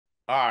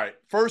All right.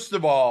 First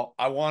of all,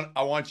 I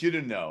want you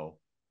to know,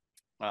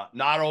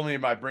 not only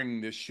am I bringing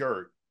this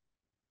shirt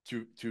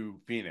to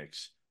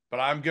Phoenix,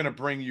 but I'm going to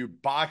bring you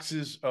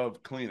boxes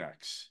of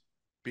Kleenex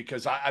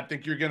because I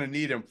think you're going to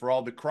need them for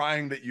all the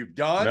crying that you've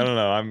done,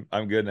 No.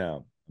 I'm good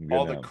now. I'm good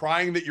all the now.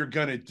 crying that you're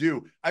going to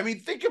do. I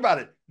mean, think about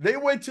it. They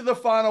went to the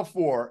Final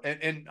Four,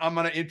 and I'm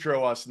going to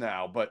intro us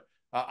now, but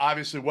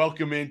obviously,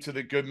 welcome into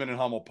the Goodman and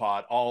Hummel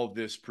pod. All of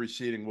this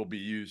preceding will be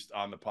used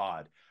on the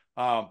pod.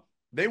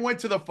 They went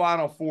to the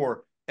Final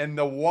Four, and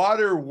the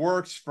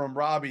waterworks from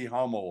Robbie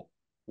Hummel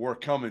were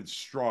coming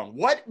strong.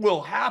 What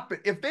will happen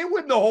if they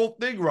win the whole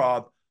thing,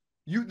 Rob?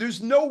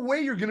 There's no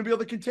way you're going to be able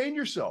to contain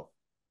yourself.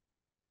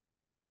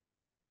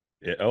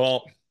 Yeah,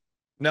 well,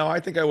 no, I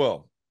think I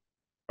will.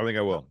 I think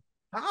I will.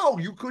 How?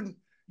 You couldn't,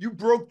 you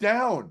broke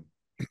down.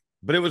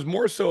 But it was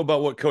more so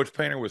about what Coach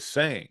Painter was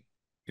saying.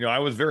 I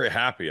was very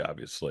happy,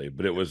 obviously,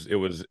 but it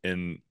was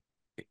in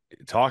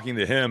talking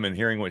to him and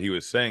hearing what he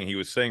was saying. He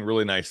was saying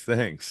really nice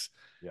things.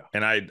 Yeah.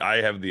 And I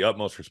have the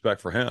utmost respect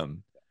for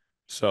him.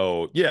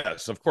 So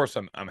yes, of course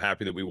I'm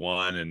happy that we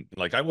won. And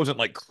like I wasn't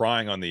like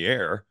crying on the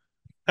air.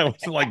 I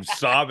wasn't like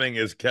sobbing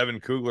as Kevin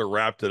Kugler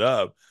wrapped it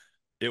up.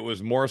 It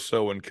was more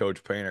so when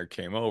Coach Painter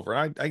came over.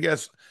 I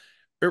guess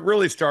it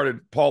really started.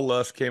 Paul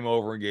Lusk came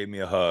over and gave me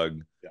a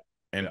hug. Yeah.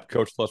 And Yeah.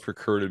 Coach Lusk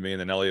recruited me, and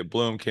then Elliot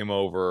Bloom came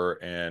over,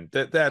 and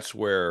that's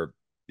where,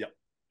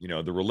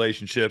 the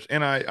relationships.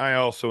 And I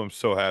also am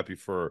so happy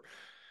for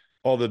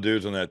all the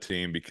dudes on that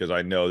team because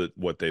I know that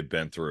what they've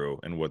been through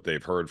and what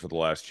they've heard for the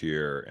last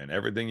year and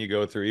everything you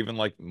go through, even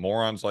like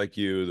morons like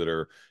you that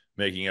are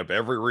making up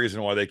every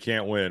reason why they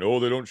can't win. Oh,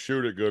 they don't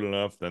shoot it good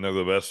enough. Then they're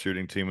the best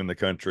shooting team in the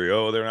country.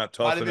 Oh, they're not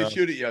tough enough. How did they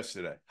shoot it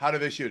yesterday?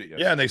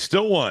 Yeah, and they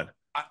still won.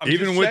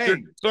 Even with their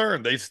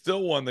concern, they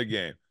still won the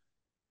game.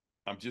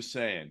 I'm just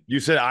saying. You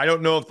said, I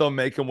don't know if they'll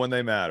make them when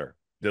they matter.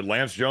 Did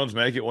Lance Jones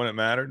make it when it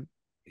mattered?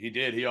 He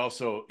did. He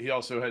also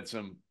had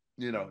some,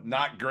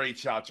 not great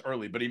shots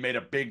early, but he made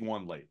a big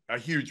one late, a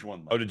huge one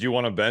late. Oh, did you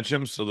want to bench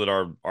him so that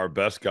our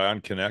best guy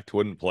on Connect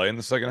wouldn't play in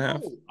the second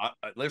half?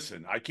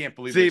 Listen, I can't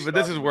believe. See, but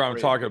this is where I'm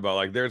talking about.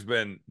 Like, there's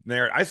been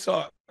I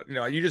saw,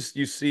 you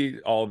see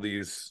all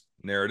these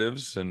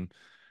narratives, and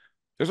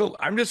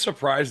I'm just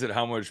surprised at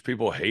how much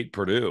people hate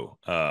Purdue,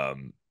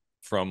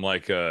 from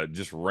like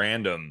just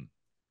random.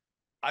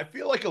 I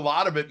feel like a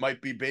lot of it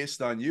might be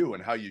based on you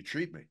and how you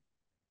treat me.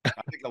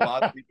 I think a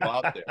lot of people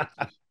out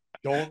there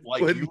don't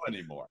like you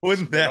anymore.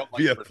 Wouldn't that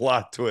be a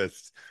plot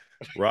twist?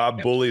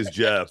 Rob bullies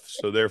Jeff,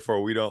 so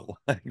therefore we don't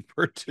like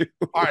Purdue.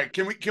 All right,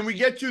 can we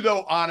get to,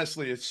 though,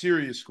 honestly, a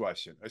serious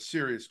question?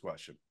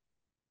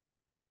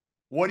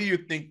 What do you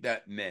think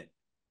that meant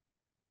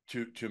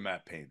to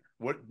Matt Painter?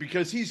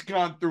 Because he's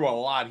gone through a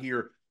lot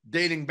here,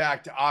 dating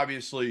back to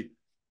obviously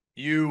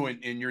you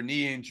and your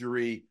knee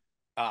injury.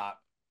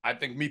 I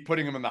think me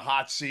putting him in the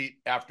hot seat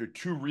after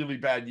 2 really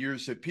bad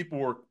years that people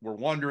were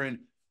wondering,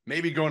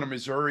 maybe going to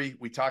Missouri.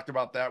 We talked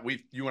about that.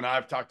 You and I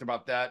have talked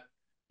about that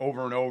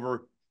over and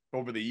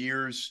over the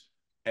years,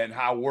 and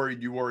how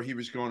worried you were he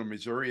was going to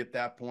Missouri at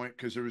that point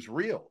because it was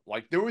real.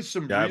 Like there was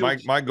some real.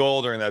 My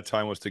goal during that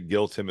time was to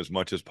guilt him as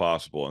much as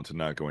possible into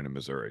not going to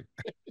Missouri.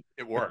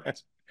 It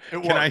worked.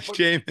 Can I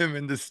shame him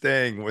into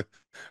staying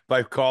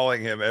by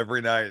calling him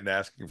every night and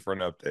asking for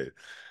an update?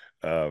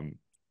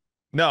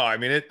 No, I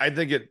mean, I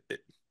think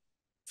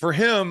for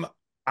him,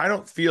 I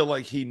don't feel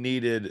like he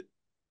needed,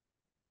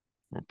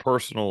 from a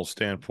personal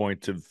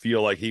standpoint, to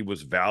feel like he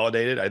was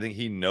validated. I think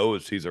he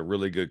knows he's a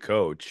really good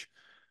coach.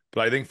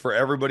 But I think for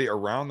everybody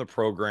around the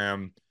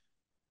program,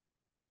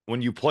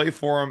 when you play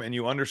for him and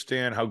you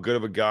understand how good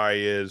of a guy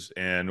he is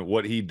and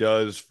what he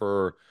does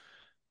for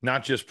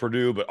not just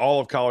Purdue, but all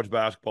of college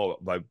basketball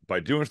by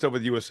doing stuff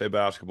with USA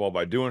Basketball,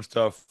 by doing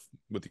stuff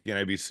with the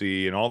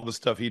NABC and all the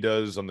stuff he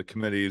does on the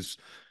committees,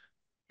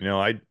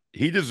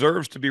 he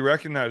deserves to be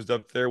recognized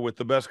up there with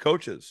the best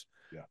coaches.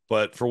 Yeah.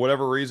 But for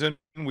whatever reason,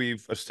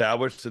 we've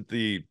established that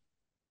and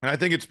I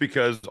think it's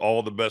because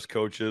all the best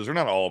coaches, or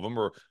not all of them,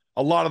 or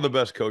a lot of the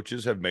best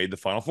coaches have made the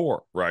Final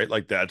Four, right?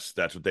 Like that's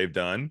what they've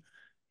done.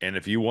 And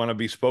if you want to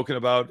be spoken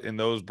about in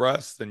those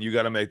breaths, then you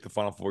got to make the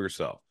Final Four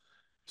yourself.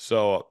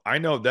 So I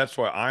know that's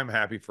why I'm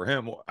happy for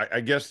him.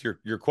 I guess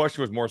your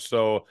question was more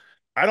so,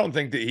 I don't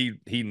think that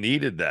he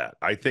needed that.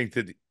 I think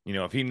that,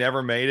 if he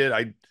never made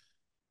it,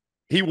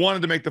 he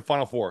wanted to make the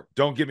Final Four.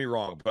 Don't get me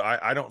wrong, but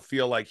I don't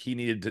feel like he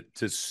needed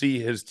to see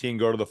his team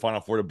go to the Final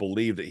Four to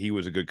believe that he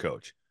was a good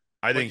coach.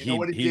 I think You know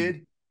what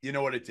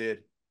it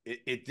did?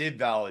 It did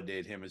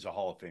validate him as a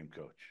Hall of Fame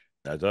coach.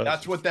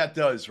 That's what that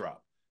does, Rob.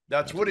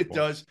 That's what it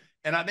does.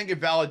 And I think it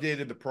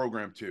validated the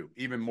program too,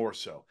 even more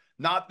so.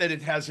 Not that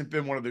it hasn't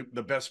been one of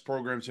the best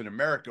programs in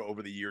America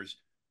over the years,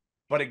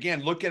 but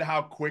again, look at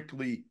how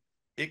quickly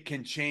it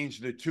can change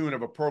the tune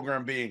of a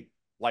program being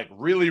like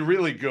really,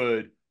 really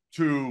good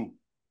to,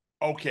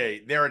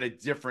 okay, they're at a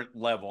different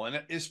level.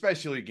 And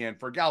especially, again,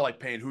 for a guy like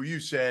Payne, who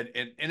you said,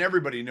 and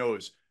everybody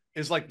knows,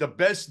 is like the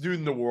best dude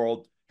in the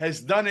world,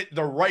 has done it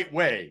the right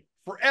way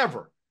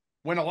forever.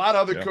 When a lot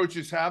of other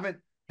coaches haven't,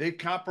 they've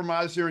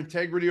compromised their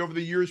integrity over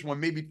the years when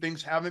maybe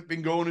things haven't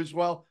been going as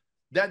well.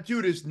 That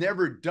dude has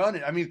never done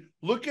it. I mean,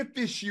 look at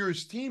this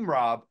year's team,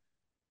 Rob,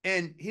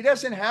 and he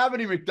doesn't have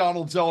any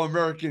McDonald's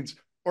All-Americans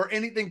or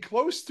anything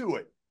close to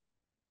it.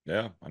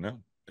 Yeah, I know.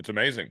 It's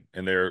amazing.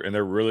 And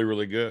they're really,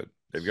 really good.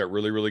 They've got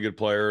really, really good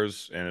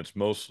players, and it's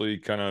mostly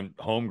kind of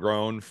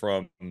homegrown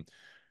from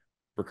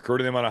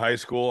recruiting them out of high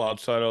school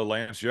outside of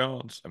Lance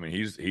Jones. I mean,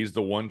 he's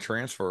the one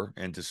transfer,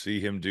 and to see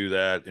him do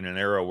that in an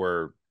era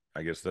where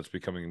I guess that's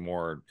becoming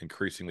more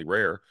increasingly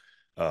rare.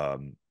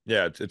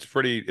 Yeah, it's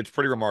pretty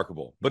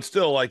remarkable. But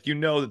still, like,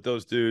 that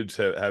those dudes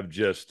have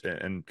just,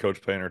 and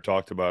Coach Painter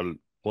talked about it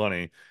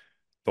plenty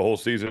the whole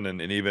season, and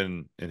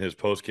even in his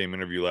post-game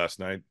interview last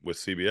night with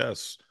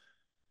CBS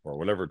or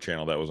whatever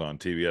channel that was on,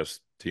 TBS,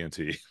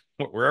 TNT,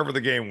 wherever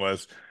the game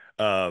was.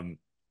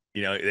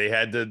 They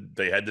had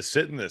to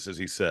sit in this, as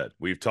he said.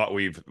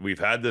 We've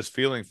had this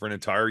feeling for an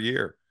entire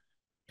year,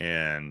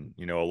 and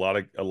a lot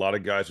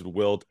of guys would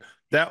wilt.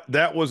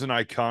 That was an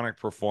iconic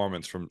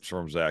performance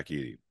from Zach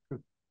Edey.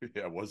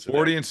 Yeah, it was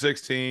 40 and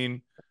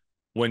 16.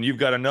 When you've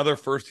got another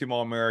first-team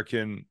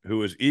All-American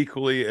who is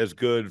equally as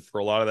good for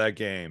a lot of that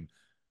game,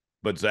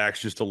 but Zach's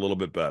just a little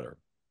bit better.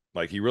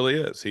 Like, he really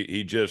is.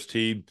 It's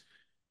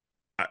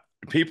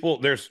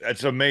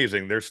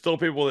amazing. There's still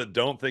people that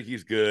don't think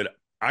he's good.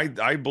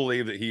 I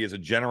believe that he is a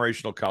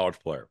generational college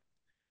player.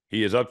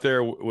 He is up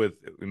there with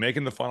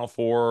making the Final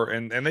Four,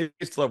 and they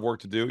still have work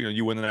to do.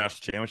 You win the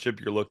national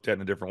championship, you're looked at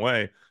in a different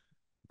way.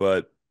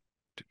 But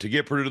to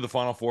get Purdue to the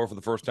Final Four for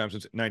the first time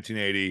since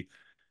 1980,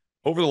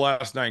 over the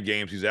last 9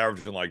 games, he's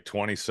averaging like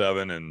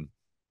 27 and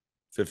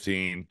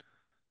 15.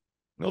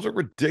 Those are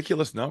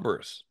ridiculous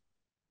numbers.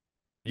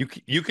 You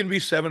can be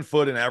 7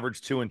 foot and average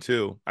 2 and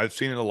 2. I've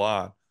seen it a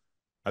lot.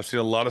 I've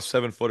seen a lot of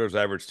 7-footers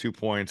average 2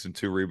 points and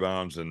 2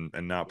 rebounds and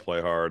not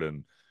play hard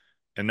and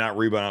not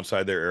rebound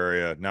outside their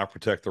area, not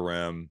protect the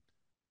rim.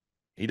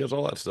 He does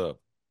all that stuff.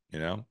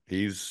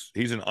 He's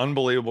an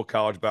unbelievable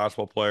college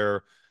basketball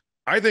player.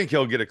 I think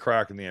he'll get a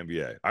crack in the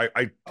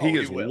NBA. He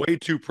is way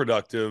too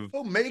productive.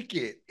 He'll make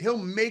it. He'll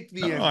make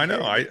the NBA. I know.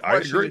 I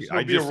agree.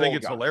 I just think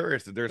it's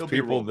hilarious that there's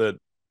people that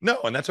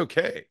and that's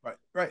okay.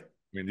 Right.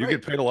 I mean, you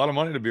get paid a lot of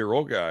money to be a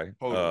role guy.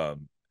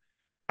 Totally.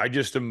 I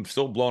just am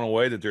still blown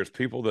away that there's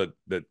people that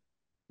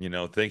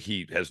think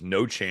he has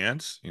no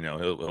chance.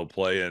 He'll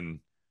play in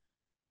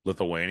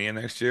Lithuania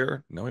next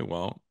year. No, he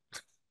won't.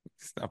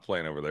 He's not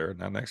playing over there.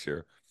 Not next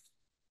year.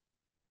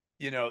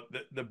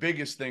 The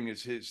biggest thing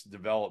is his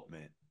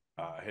development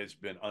has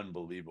been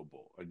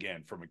unbelievable.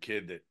 Again, from a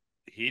kid that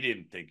he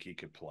didn't think he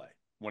could play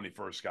when he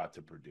first got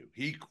to Purdue.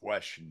 He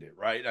questioned it,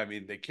 right? I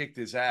mean, they kicked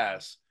his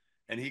ass,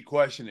 and he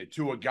questioned it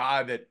to a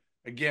guy that,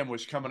 again,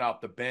 was coming off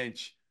the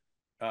bench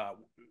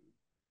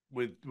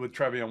with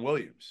Trevion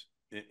Williams,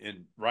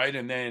 and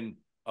then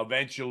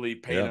eventually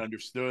Payne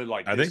understood.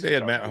 Like, I think they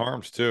had Matt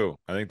Harms too.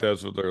 I think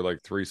those were their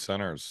like 3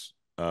 centers.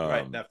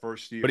 Right, that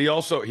first year. But he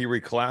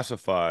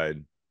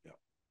reclassified. Yeah.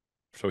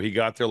 So he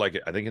got there I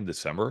think in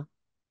December.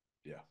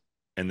 Yeah.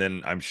 And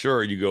then I'm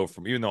sure you go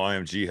from, even though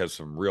IMG has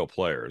some real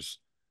players,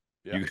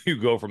 you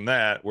go from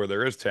that where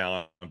there is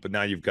talent, but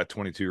now you've got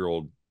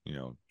 22-year-old,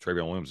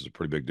 Trevion Williams is a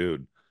pretty big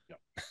dude. Yeah.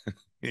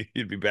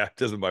 He'd be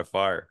baptized by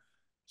fire.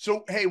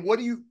 So, hey, what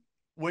do you,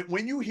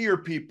 when you hear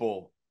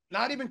people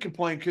not even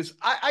complain, because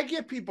I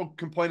get people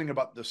complaining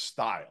about the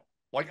style.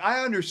 Like,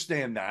 I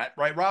understand that,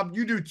 right, Rob?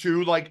 You do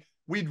too. Like,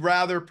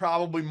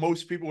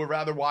 most people would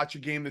rather watch a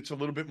game that's a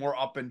little bit more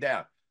up and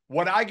down.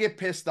 What I get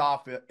pissed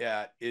off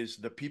at is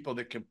the people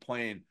that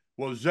complain,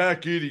 well,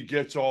 Zach Edey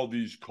gets all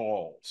these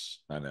calls.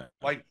 I know.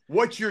 Like,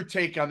 what's your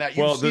take on that?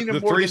 You've seen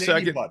him more than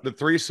anybody. The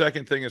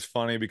 3-second thing is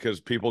funny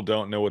because people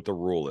don't know what the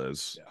rule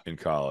is in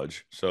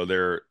college. So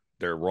they're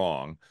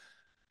wrong.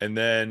 And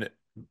then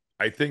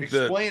I think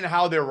explain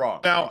how they're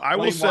wrong. Now, I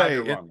will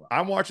say,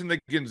 I'm watching the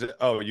Gonzaga.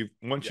 Oh,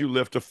 once you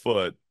lift a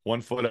foot,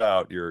 1 foot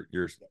out, your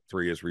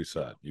 3 is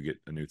reset. You get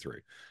a new 3.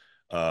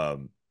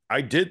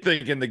 I did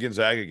think in the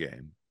Gonzaga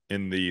game,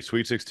 in the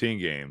Sweet 16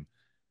 game,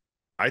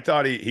 I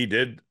thought he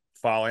did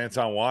foul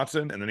Anton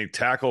Watson, and then he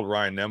tackled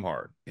Ryan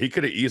Nembhard. He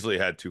could have easily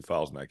had 2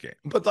 fouls in that game.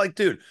 But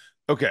dude,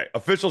 okay,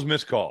 officials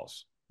miss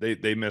calls.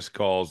 They miss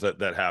calls.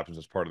 That happens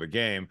as part of the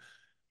game.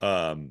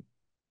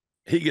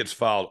 He gets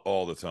fouled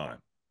all the time.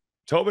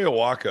 Toby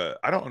Awaka,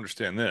 I don't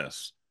understand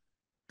this.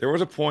 There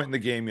was a point in the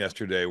game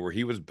yesterday where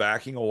he was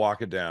backing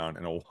Awaka down,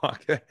 and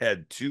Awaka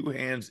had 2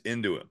 hands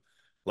into him,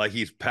 like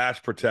he's pass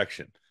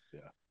protection. Yeah.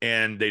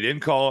 And they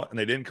didn't call it,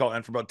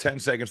 and for about 10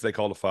 seconds, they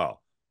called a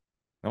foul.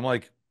 I'm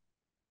like,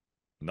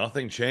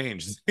 nothing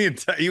changed.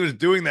 He was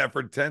doing that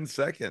for 10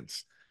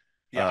 seconds.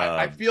 Yeah,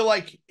 I feel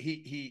like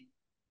he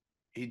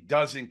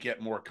doesn't get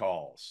more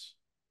calls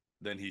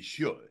than he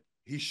should.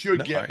 He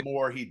should get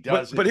more. He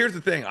doesn't. But here's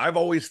the thing. I've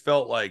always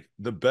felt like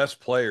the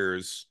best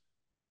players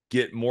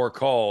get more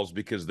calls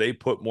because they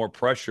put more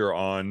pressure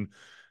on,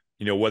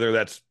 whether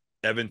that's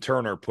Evan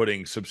Turner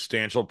putting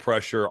substantial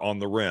pressure on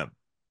the rim.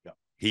 Yeah.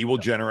 He will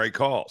generate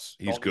calls.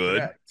 He's Dalton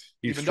good. Connect.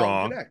 He's Even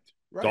strong. Dalton Connect.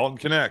 Right. Dalton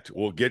Connect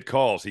will get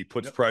calls. He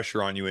puts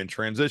pressure on you in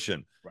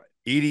transition. Right.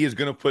 Edey is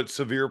going to put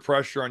severe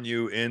pressure on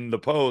you in the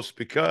post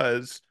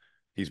because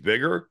he's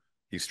bigger,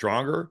 he's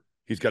stronger,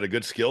 He's got a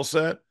good skill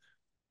set.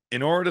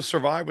 In order to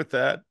survive with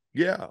that,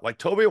 yeah, like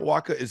Toby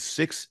Awaka is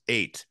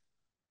 6'8".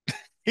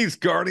 He's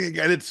guarding a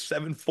guy that's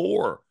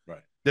 7'4". Right.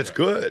 That's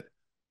good.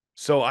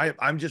 So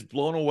I'm just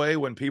blown away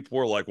when people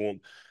were like, well,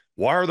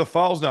 why are the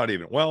fouls not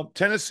even? Well,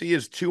 Tennessee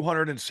is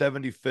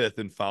 275th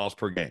in fouls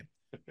per game.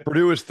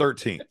 Purdue is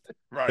 13th.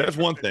 Right. That's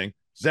one thing.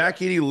 Zach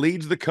Edey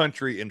leads the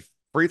country in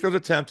free throws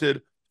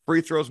attempted,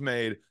 free throws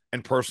made,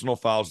 and personal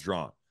fouls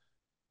drawn.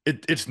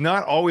 It's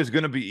not always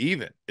going to be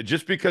even.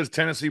 Just because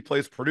Tennessee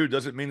plays Purdue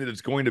doesn't mean that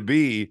it's going to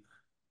be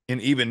an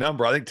even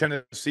number. I think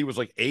Tennessee was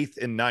like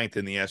 8th and 9th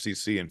in the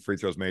SEC in free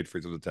throws made, free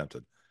throws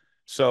attempted.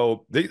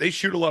 So they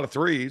shoot a lot of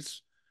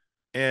threes.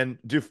 And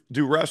do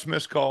refs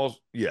miss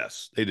calls?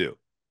 Yes, they do.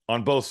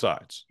 On both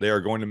sides, they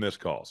are going to miss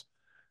calls.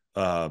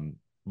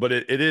 But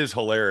it is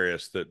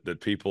hilarious that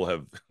people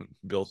have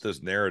built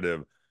this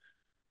narrative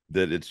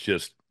that it's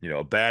just,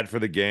 bad for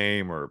the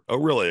game, or, oh,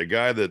 really, a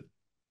guy that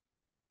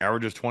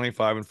averages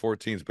 25 and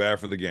 14 is bad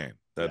for the game.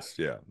 That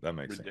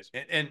makes sense.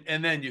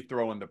 And then you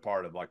throw in the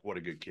part of like what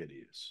a good kid he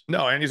is.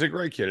 No, and he's a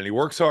great kid, and he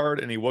works hard,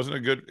 and he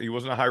wasn't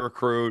a high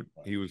recruit.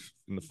 He was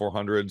in the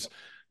 400s.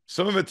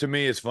 Some of it to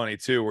me is funny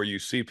too, where you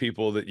see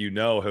people that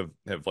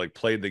have like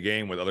played the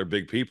game with other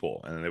big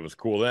people, and it was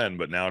cool then,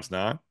 but now it's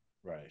not.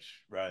 Right.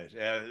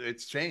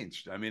 It's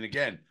changed. I mean,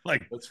 again,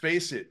 like, let's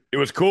face it. It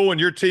was cool when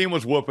your team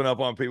was whooping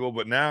up on people,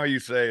 but now you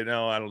say,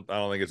 no, I don't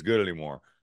think it's good anymore.